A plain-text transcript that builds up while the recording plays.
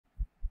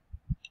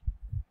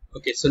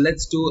Okay, so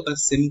let's do a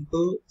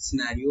simple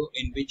scenario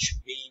in which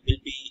we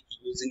will be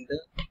using the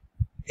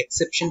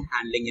exception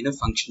handling in a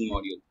function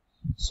module.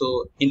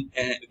 So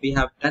we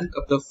have done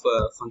a couple of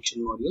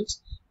function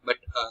modules, but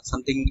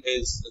something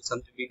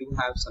we do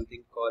have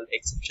something called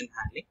exception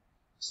handling.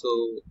 So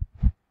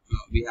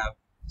we have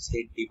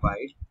say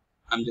divide.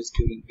 I'm just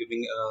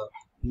giving a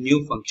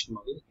new function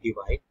module,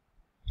 divide.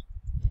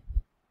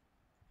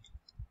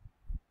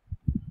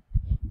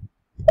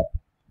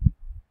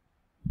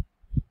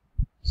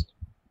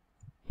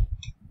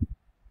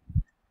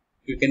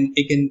 You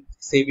can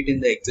save it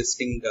in the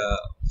existing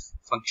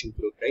function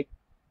group, right?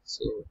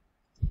 So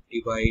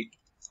divide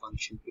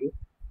function group.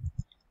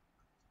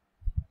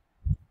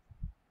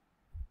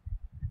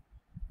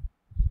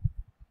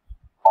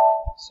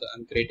 So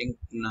I'm creating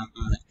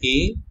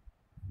A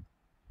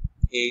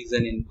is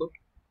an input,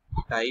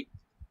 type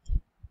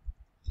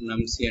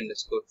numc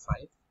underscore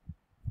 5,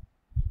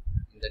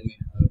 and then we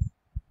have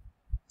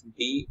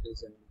B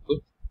is an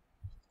input,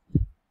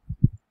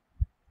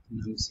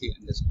 numc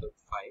underscore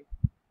 5,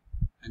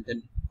 and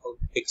then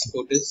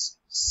export is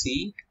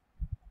C,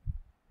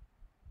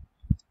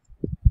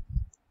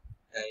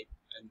 type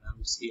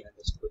numc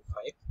underscore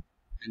 5,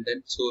 and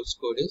then source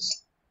code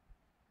is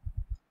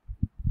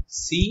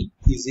C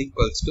is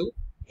equals to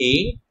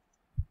A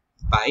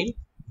by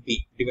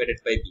B divided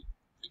by B.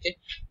 Okay.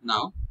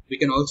 Now we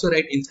can also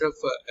write instead of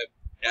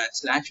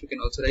slash, we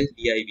can also write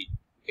div.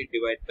 Okay,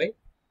 divide by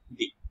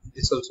B.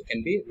 This also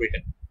can be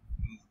written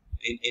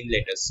in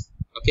letters.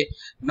 Okay.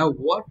 Now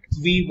what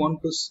we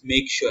want to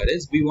make sure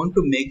is we want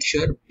to make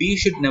sure B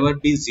should never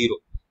be 0.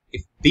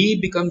 If B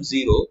becomes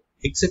 0,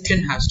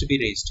 exception has to be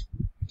raised.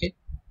 Okay.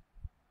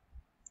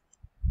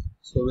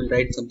 So we'll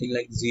write something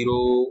like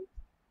 0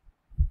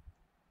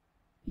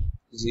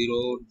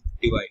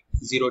 divide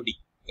 0D.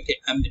 Okay,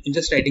 I'm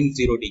just writing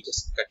 0D,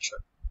 just cut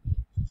short.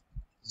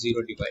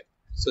 0 divide.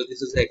 So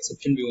this is the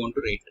exception we want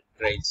to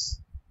raise.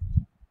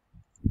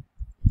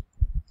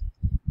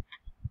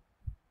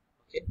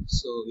 Okay,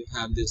 so we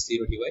have this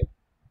 0 divide.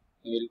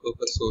 And we'll go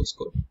for source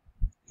code.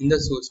 In the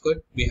source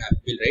code, we'll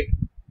write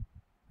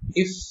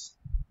if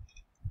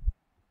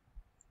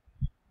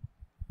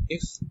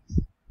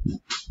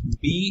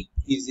B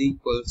is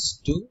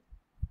equals to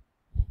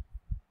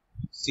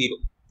 0,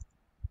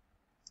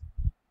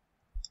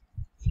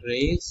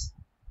 raise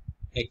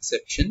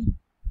exception,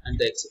 and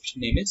the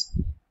exception name is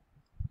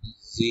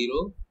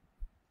 0D,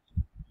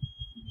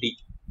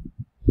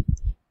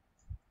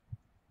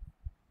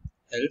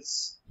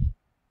 else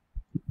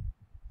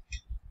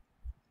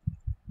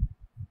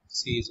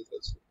C is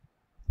equals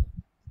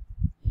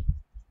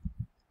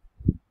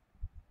to,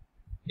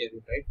 here we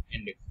write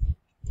end if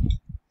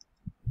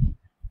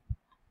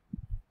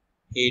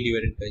A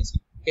divided by C.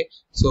 Okay,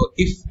 so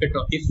if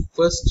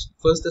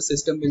first the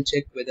system will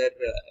check whether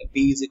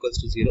B is equals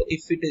to 0.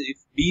 If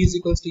B is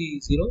equals to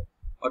 0,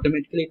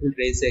 automatically it will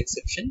raise the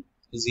exception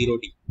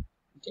 0D.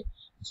 Okay,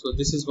 so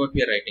this is what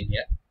we are writing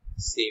here.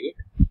 Save it.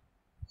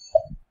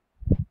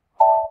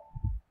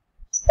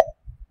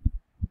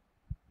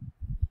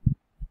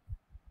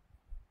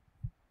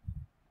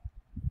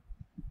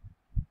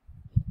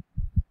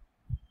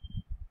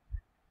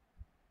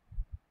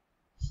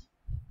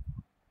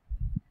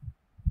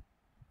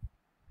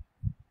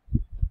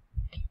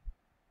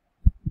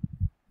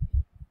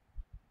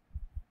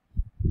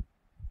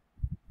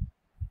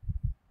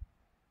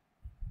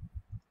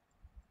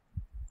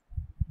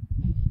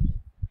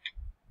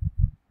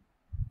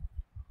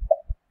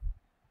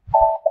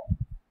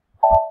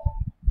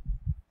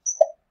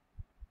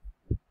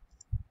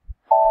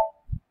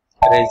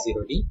 Raise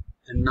 0D,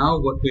 and now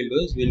what we'll do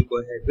is we'll go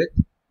ahead with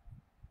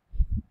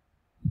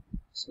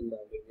some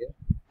value here.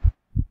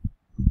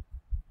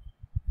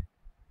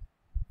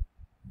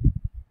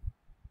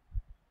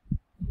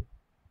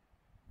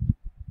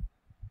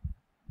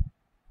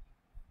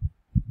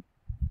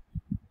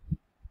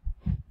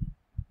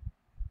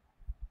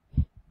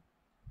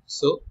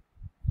 So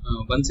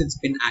once it's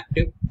been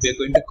active, we are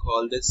going to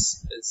call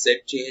this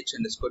zjh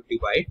underscore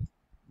divide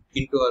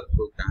into our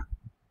program.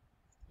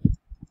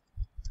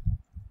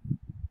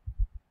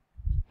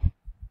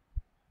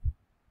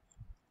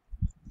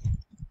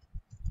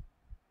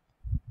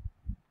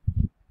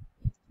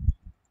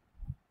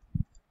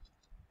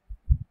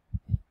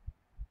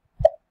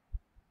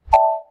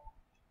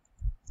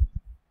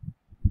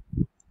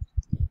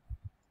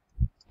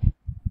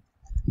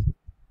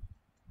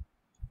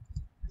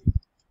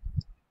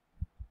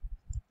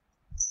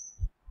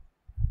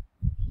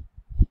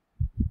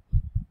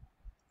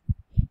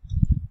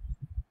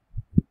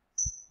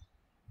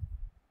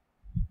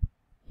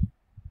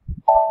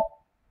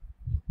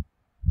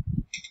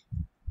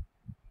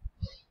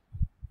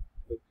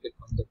 Click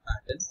on the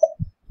pattern,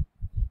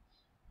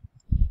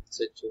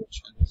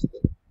 zjh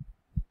underscore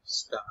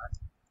start,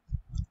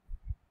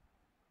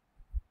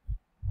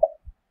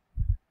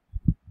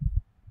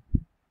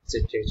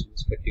 zjh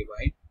underscore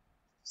divide,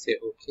 say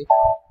OK.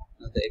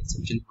 Now the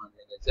exception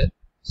handling is there.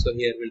 So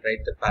here we'll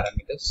write the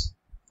parameters.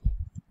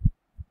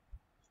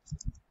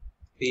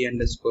 P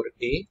underscore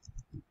A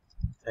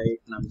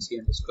type num c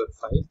underscore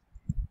 5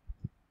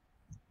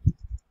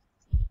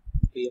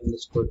 p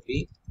underscore b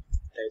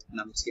type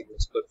num c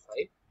underscore 5.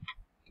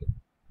 Okay.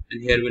 And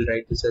here we'll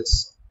write this as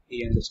p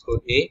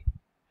underscore a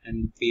and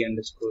p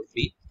underscore b.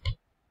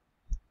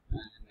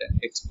 And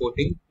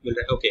exporting,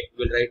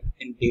 we'll write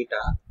in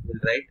data,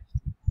 we'll write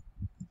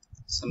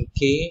some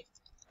k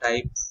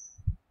type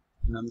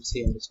num c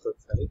underscore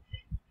 5.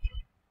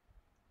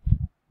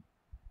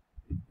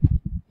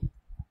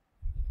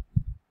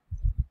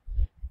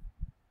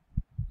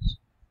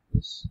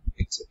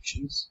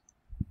 Exceptions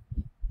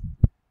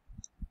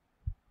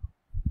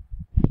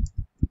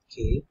k.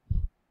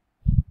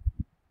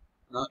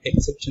 Now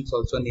exceptions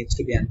also needs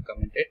to be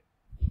uncommented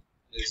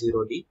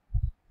 0d,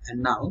 and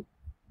now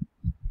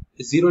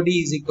 0d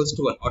is equals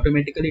to 1.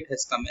 Automatically it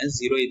has come as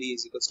 0d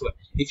is equals to 1.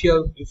 If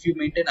you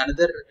maintain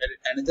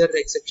another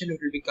exception, it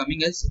will be coming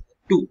as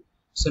 2.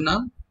 So now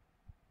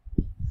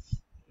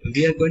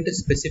we are going to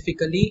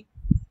specifically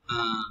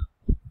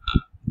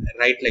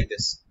write like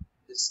this.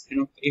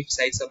 If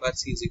size sub r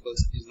c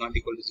is not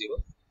equal to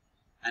 0,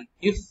 and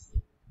if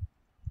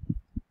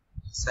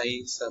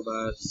size sub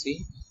r c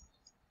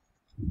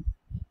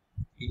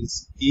is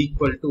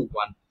equal to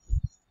 1,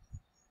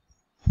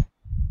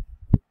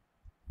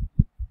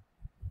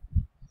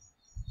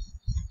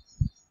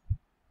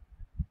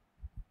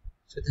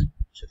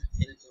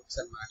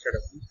 ఒకసారి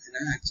మాట్లాడము. ఆయన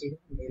యాక్చువల్గా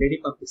mail ID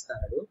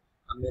పంపిస్తాడు,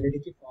 ఆ mail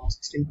ఐడికి form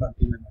 16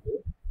 పంపించమన్నాడు.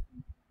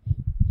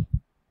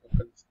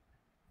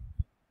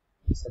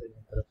 సరే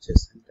నేను correct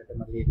చేస్తాను, ఎందుకంటే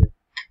మళ్ళీ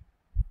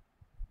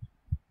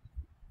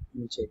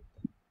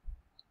చెప్తాను.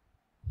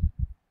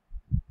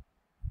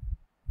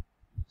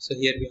 So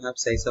here we have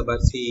size sub r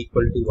c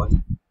equal to 1,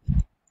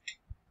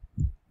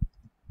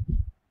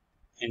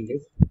 and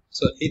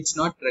so it's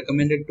not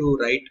recommended to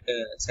write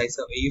size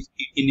of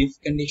if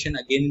condition.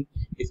 Again,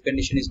 if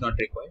condition is not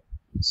required.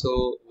 So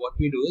what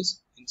we do is,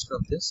 instead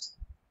of this,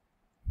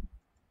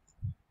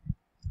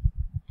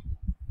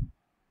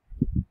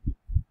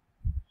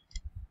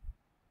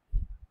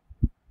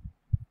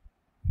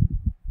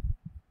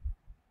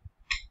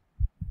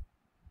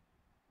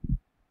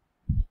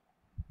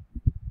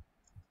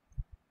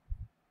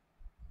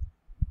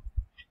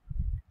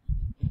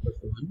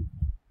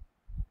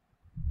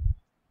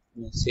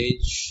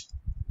 message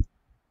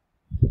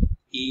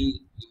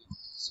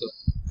so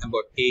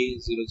about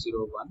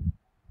A001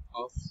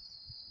 of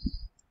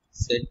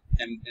set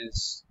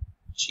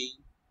msg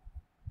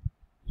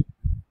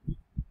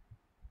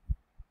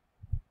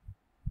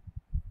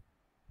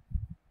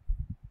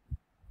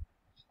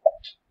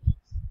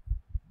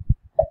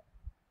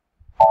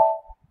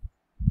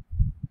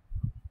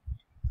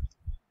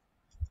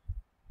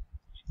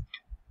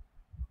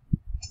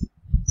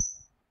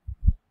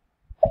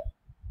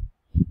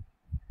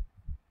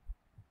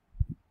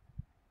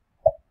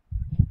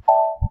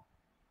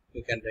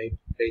you can write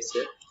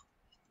tracer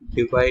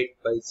divide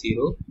by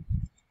 0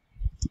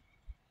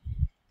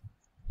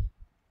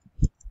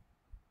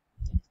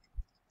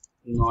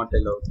 not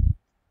allowed.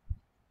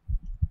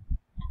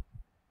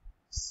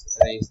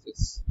 Raise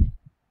this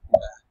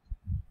back,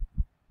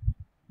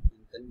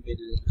 and then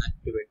we'll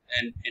activate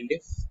and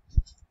if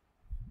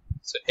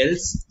so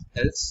else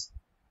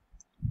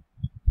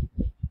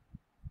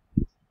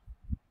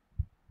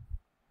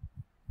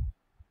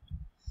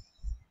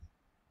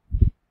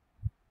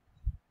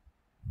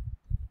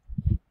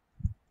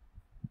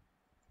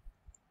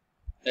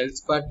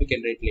part we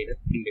can write later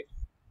in it.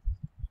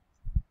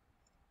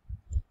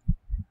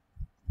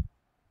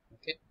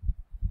 Okay,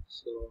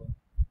 so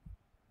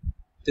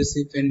this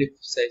if and if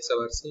size sub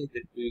r c,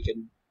 that we can,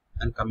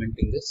 I'm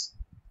commenting this.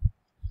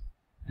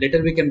 Later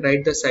we can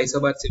write the size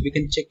sub r c. We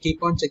can keep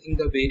on checking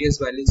the various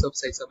values of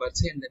size sub r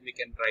c, and then we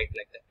can write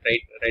like that.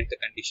 Write the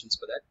conditions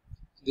for that.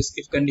 This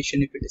if condition,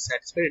 if it is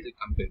satisfied, it will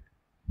compute.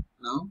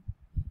 Now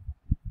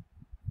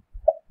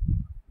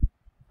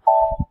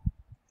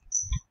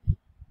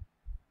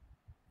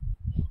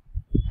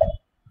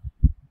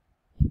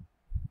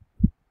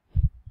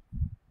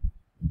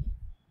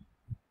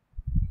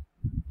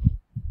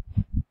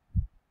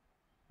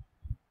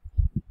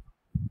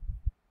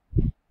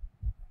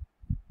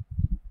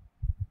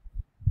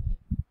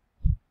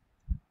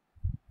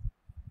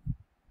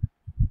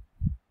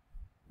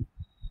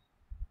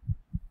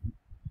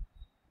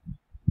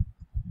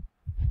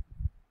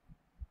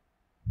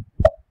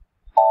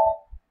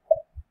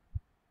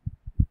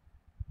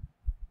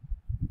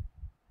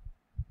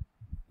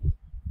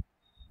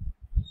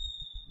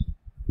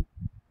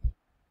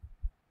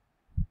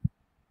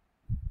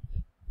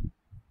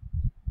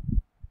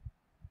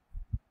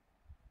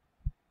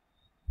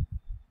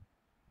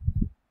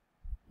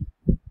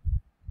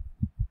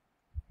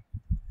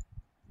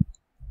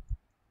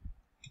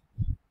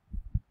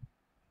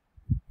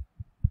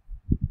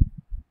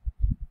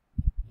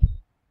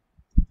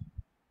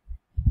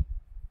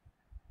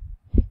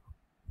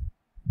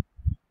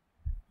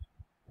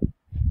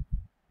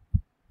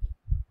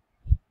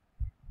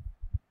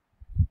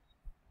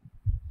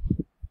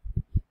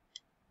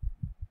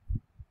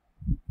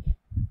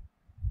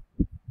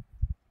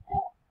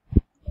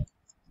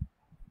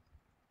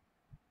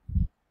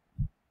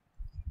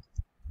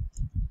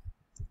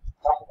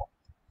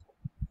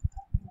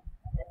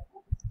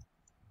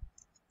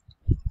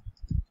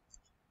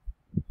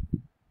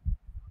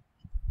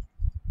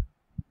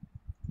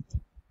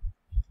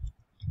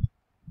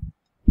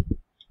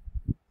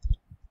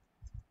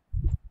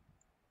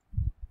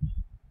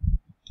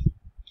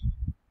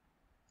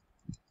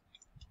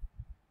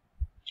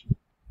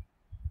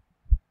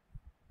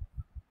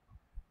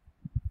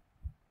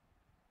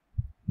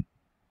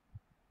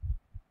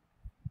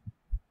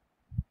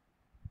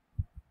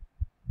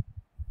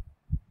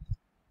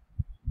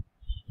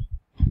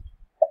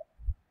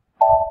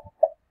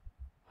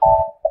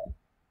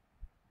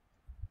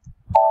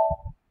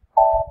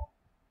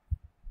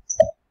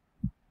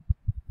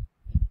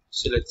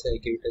So let's say I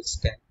give it as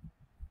 10,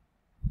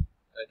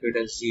 I give it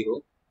as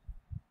 0,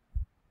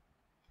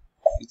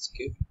 it's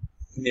good.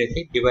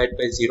 Immediately divide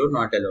by 0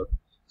 not allowed.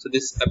 So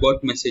this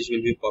about message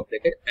will be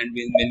populated, and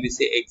when we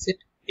say exit,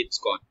 it's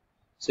gone.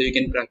 So you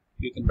can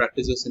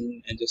practice this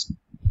in just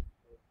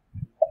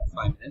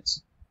 5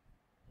 minutes.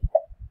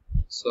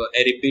 So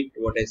I repeat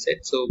what I said.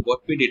 So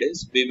what we did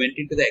is we went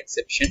into the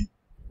exception.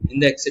 In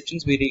the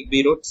exceptions,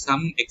 we wrote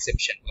some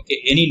exception,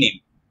 okay, any name,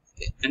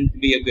 okay, and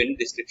we have given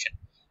description.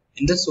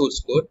 In the source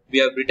code, we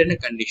have written a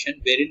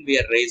condition wherein we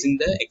are raising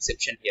the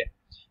exception here.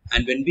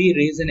 And when we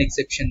raise an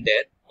exception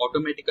there,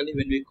 automatically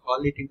when we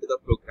call it into the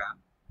program,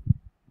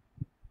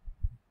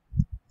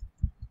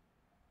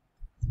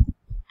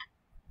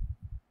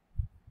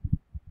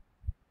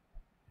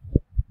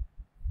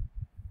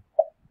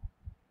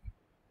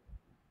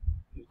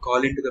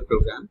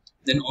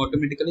 then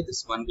automatically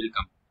this one will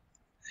come.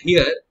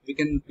 Here we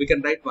can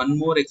write one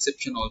more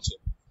exception also,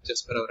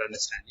 just for our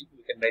understanding.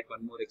 We can write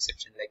one more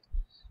exception like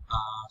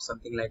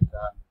something like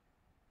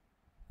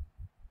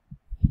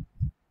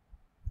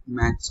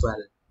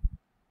Maxwell.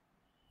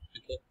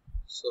 Okay,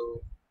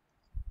 so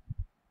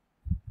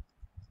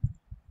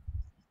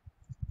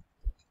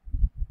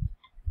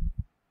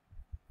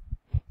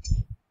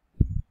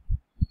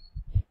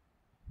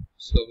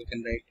we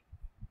can write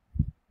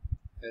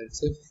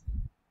else if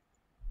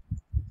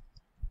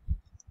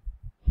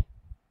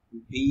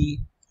B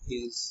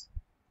is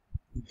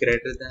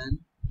greater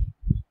than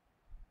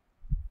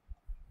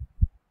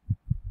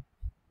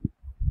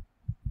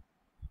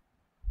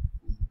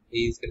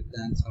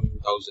some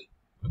 1000.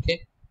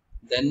 Okay,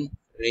 then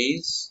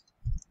raise,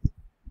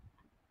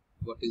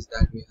 what is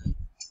that we have?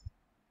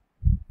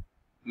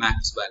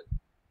 Maxwell.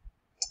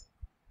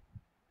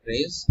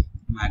 Raise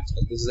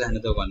Maxwell. This is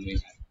another one we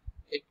have.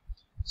 Okay,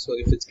 so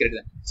if it's greater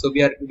than, so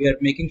we are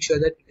making sure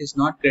that it is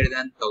not greater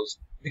than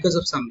 1000 because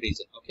of some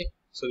reason. Okay,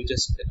 so we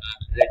just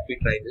let me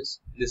try this.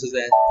 This is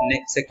a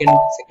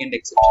second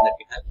exception that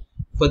we have.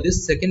 For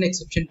this second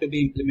exception to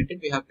be implemented,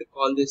 we have to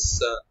call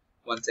this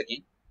once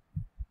again.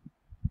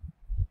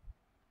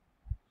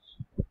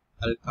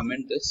 I'll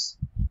comment this,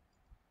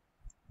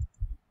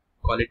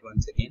 call it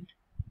once again.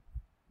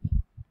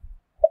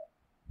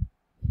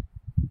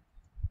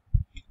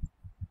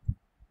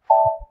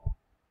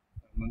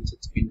 Once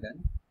it's been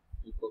done,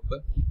 we go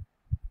for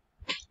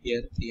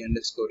here p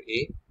underscore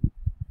a,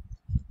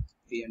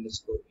 p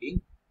underscore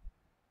b,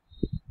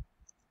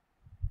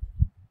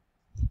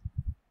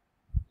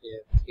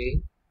 here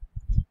a,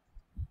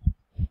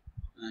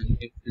 and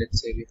if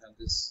let's say we have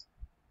this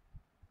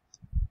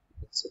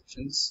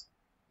exceptions,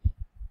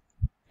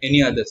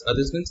 any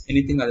others means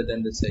anything other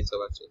than the size of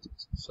our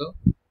sources. So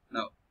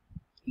now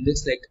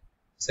this like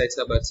size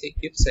of our c,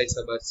 if size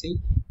of our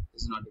c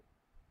is not equal,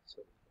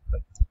 so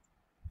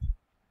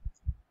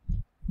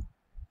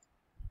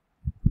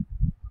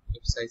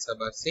if size of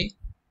our c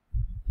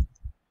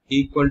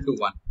equal to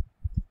 1,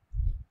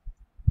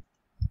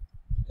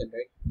 then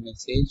write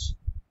message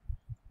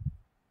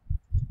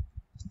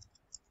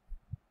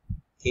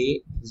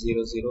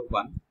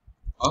A001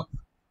 of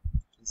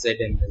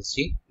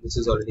ZMSG. This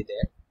is already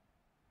there,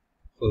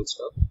 full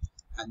stop,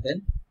 and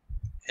then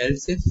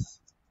else if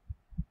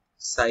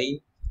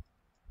psi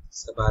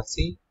sub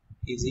rc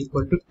is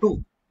equal to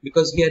 2,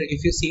 because here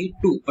if you see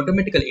 2,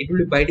 automatically it will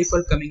be by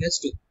default coming as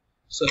 2.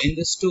 So in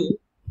this 2,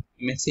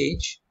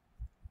 message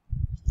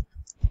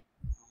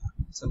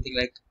something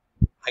like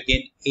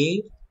again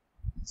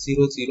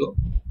A002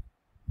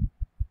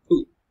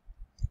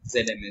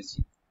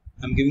 ZMSG.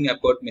 I'm giving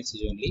about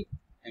message only,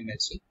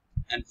 MSG,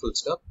 and full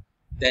stop.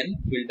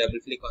 Then we'll double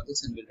click on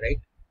this and we'll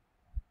write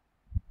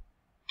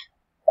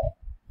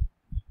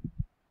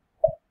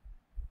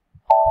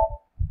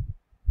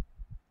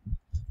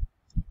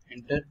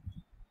enter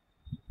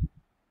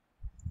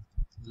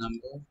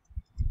number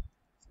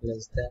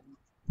less than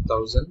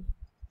 1000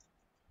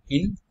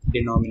 in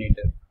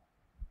denominator.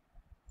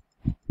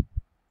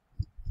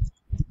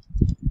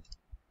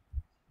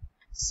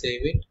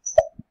 Save it,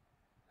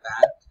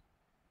 back,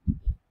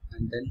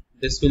 and then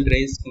this will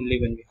raise only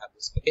when we have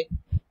this. Okay,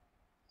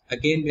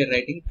 again we are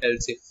writing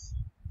else if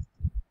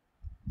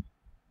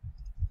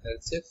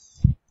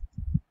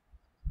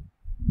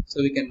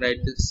so we can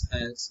write this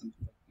as some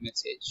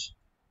message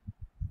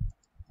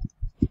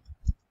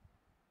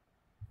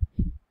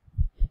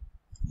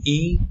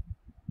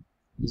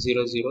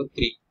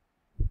E003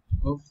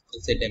 of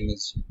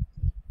ZMSG.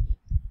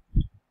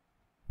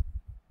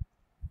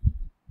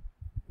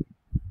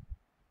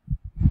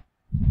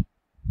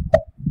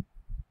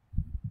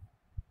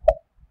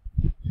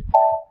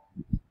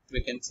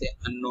 We can say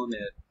unknown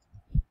error.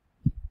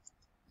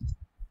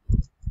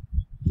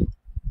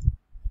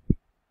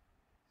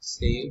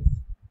 Save,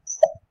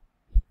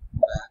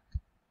 back.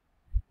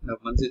 Now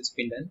once it's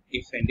been done,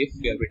 if and if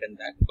we have written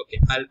that. Okay,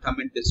 I'll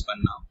comment this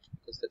one now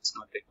because that's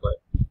not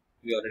required.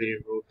 We already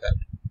wrote that.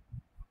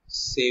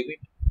 Save it.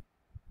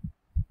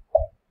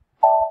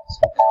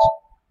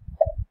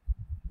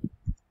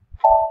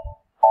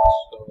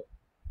 So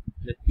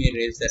let me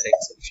erase that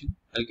exception.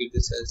 I'll give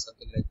this as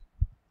something like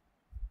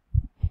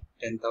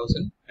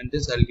 10,000, and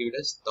this I'll give it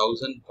as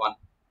 1001.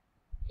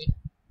 Okay.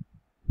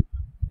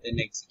 Then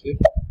execute.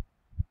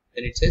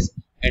 Then it says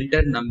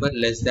enter number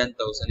less than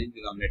 1000 in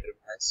denominator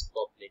as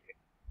populated.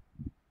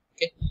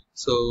 Okay.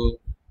 So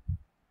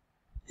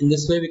in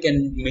this way we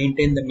can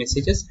maintain the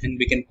messages and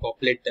we can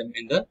populate them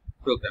in the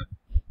program.